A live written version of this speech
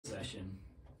question.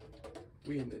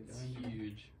 We in the It's dungeon.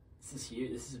 huge. This is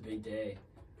huge. This is a big day.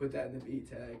 Put that in the beat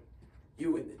tag.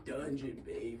 You in the dungeon,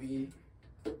 baby.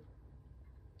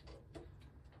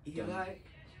 Eli.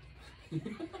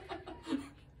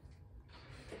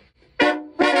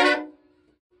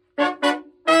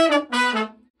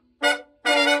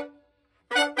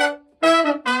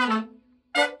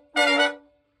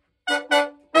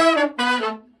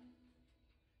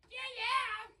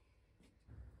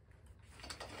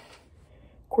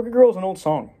 Quirky Girl is an old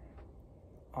song.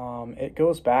 It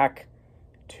goes back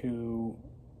to,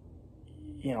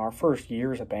 our first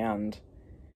year as a band.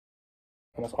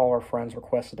 Almost all our friends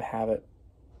requested to have it,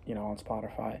 on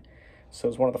Spotify. So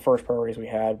it was one of the first priorities we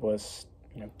had was,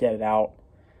 get it out.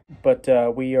 But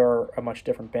we are a much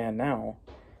different band now.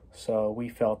 So we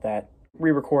felt that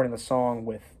re-recording the song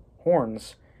with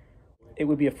horns, it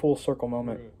would be a full circle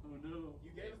moment,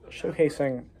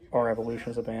 showcasing our evolution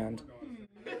as a band.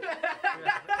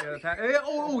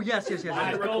 Oh, yes.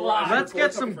 Let's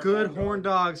get some good horn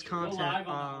dogs content.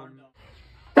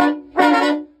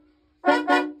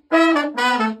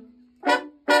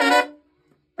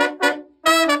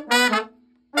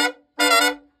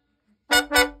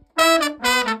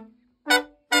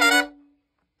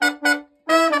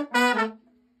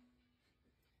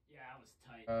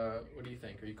 What do you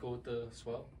think? Are you cool with the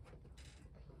swell?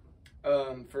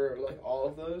 For like all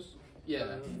of those?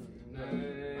 Yeah.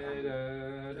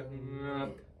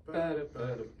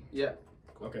 Yeah.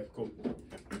 Okay, cool.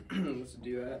 Let's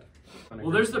do that.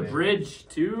 Well, there's the bridge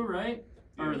too, right?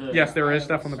 Or the Yes, there is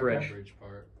stuff on the bridge. Bridge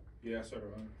part. Yeah, so do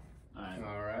I. Alright.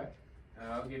 All right.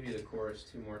 I'll give you the chorus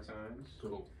 2 more times.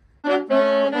 Cool.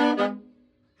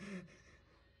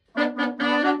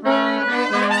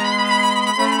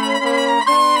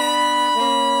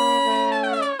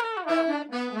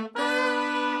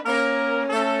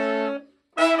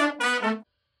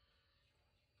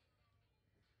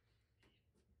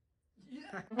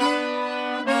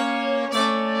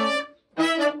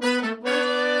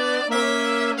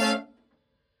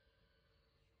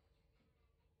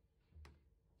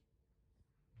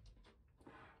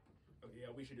 Yeah,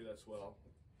 we should do that swell.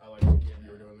 I like what you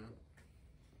were doing that.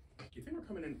 Do you think we're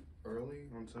coming in early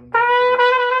on Sunday?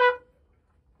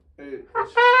 Hey,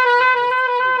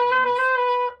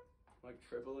 like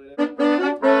triple it.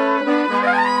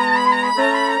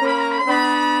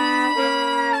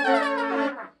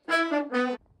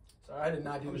 Sorry, I did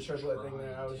not do the triplet thing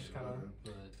there. I was just kind of.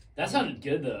 That sounded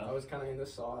good I though. was kind of in the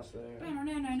sauce there.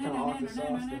 Kind of off the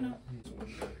sauce there.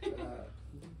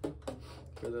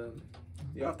 For the,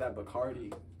 you off that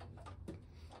Bacardi.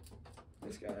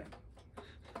 This guy.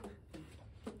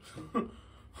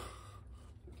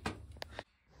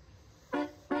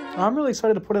 I'm really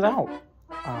excited to put it out.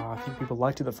 I think people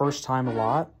liked it the first time a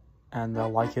lot, and they'll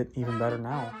like it even better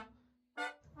now.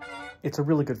 It's a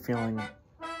really good feeling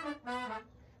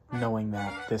knowing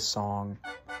that this song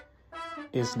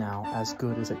is now as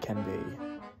good as it can be.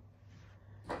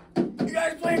 You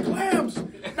guys playing clams?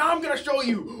 Now I'm gonna show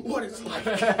you what it's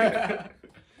like.